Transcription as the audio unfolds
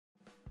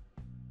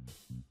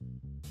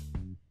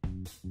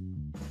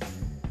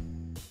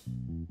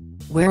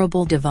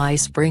Wearable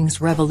Device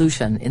brings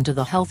revolution into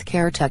the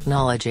healthcare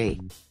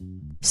technology.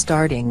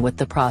 Starting with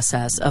the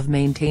process of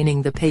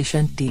maintaining the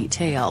patient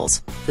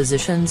details,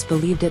 physicians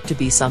believed it to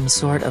be some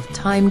sort of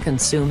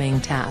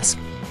time-consuming task.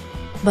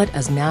 But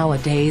as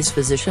nowadays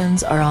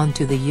physicians are on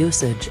to the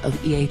usage of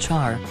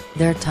EHR,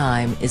 their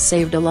time is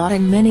saved a lot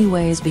in many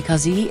ways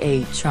because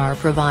EHR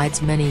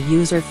provides many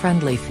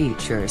user-friendly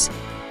features.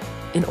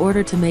 In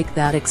order to make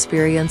that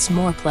experience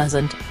more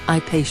pleasant,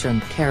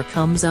 iPatientCare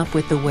comes up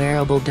with the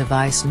wearable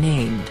device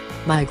named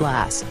My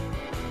Glass.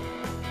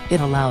 It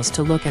allows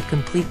to look at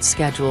complete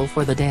schedule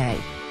for the day.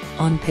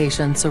 On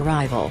patient's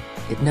arrival,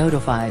 it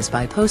notifies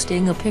by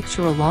posting a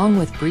picture along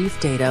with brief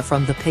data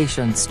from the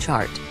patient's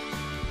chart.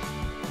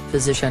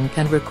 Physician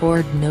can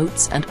record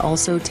notes and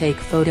also take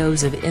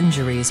photos of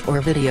injuries or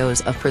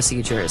videos of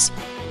procedures.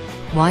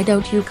 Why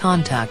don't you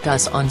contact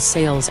us on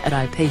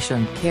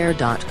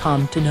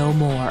sales@iPatientCare.com to know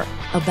more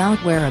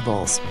about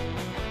wearables?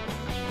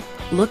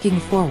 Looking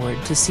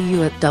forward to see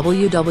you at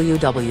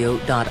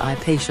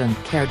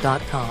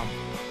www.iPatientCare.com.